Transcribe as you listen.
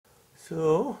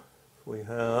So we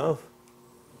have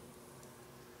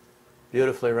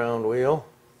beautifully round wheel,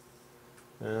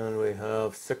 and we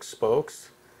have 6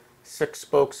 spokes. 6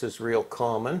 spokes is real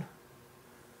common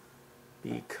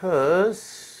because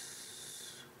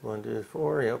 1, 2,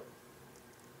 4, yep.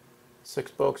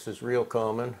 6 spokes is real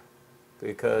common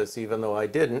because even though I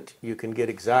didn't, you can get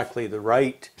exactly the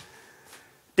right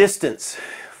distance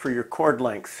for your chord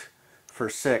length for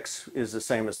 6 is the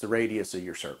same as the radius of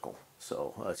your circle.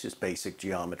 So that's just basic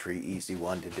geometry, easy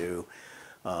one to do.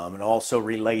 It also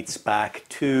relates back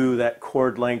to that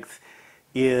chord length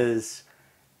is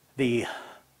the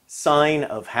sine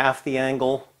of half the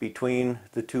angle between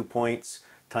the 2 points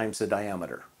times the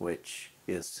diameter, which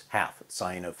is half.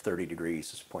 Sine of 30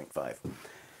 degrees is 0.5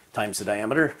 times the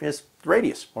diameter is the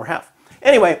radius, or half.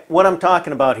 Anyway, what I'm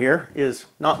talking about here is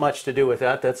not much to do with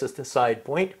that. That's just a side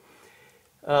point.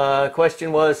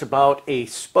 Question was about a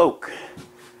spoke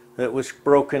that was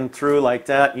broken through like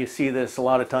that. You see this a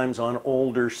lot of times on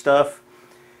older stuff.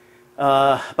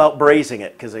 About brazing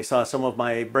it, because I saw some of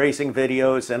my brazing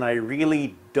videos, and I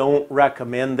really don't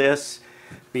recommend this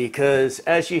because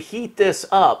as you heat this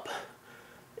up,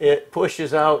 it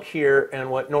pushes out here, and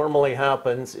what normally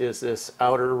happens is this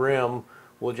outer rim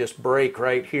will just break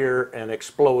right here and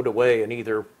explode away in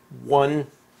either one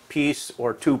piece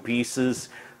or 2 pieces.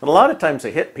 And a lot of times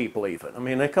they hit people even. I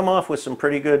mean, they come off with some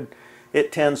pretty good,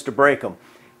 it tends to break them.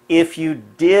 If you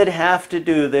did have to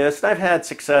do this, and I've had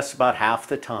success about half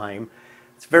the time,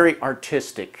 it's very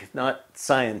artistic, not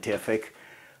scientific,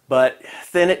 but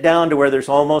thin it down to where there's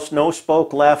almost no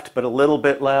spoke left, but a little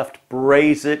bit left,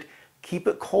 braze it, keep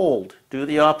it cold. Do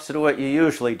the opposite of what you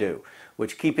usually do,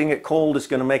 which keeping it cold is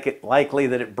going to make it likely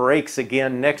that it breaks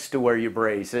again next to where you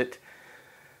braze it.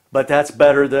 But that's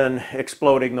better than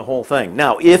exploding the whole thing.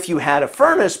 Now, if you had a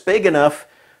furnace big enough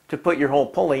to put your whole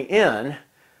pulley in,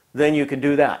 then you can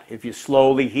do that. If you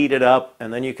slowly heat it up,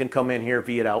 and then you can come in here,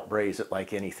 V it out, braze it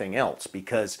like anything else,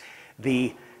 because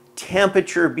the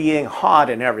temperature being hot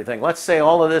and everything, let's say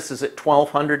all of this is at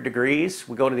 1200 degrees,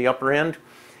 we go to the upper end,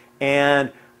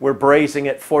 and we're brazing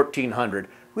at 1400.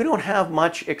 We don't have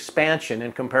much expansion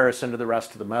in comparison to the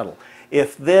rest of the metal.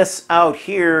 If this out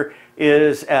here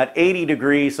is at 80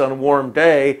 degrees on a warm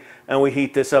day, and we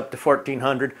heat this up to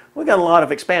 1400, we got a lot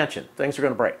of expansion. Things are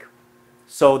going to break.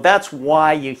 So that's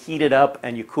why you heat it up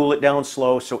and you cool it down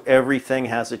slow so everything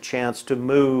has a chance to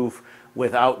move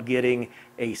without getting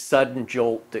a sudden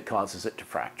jolt that causes it to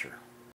fracture.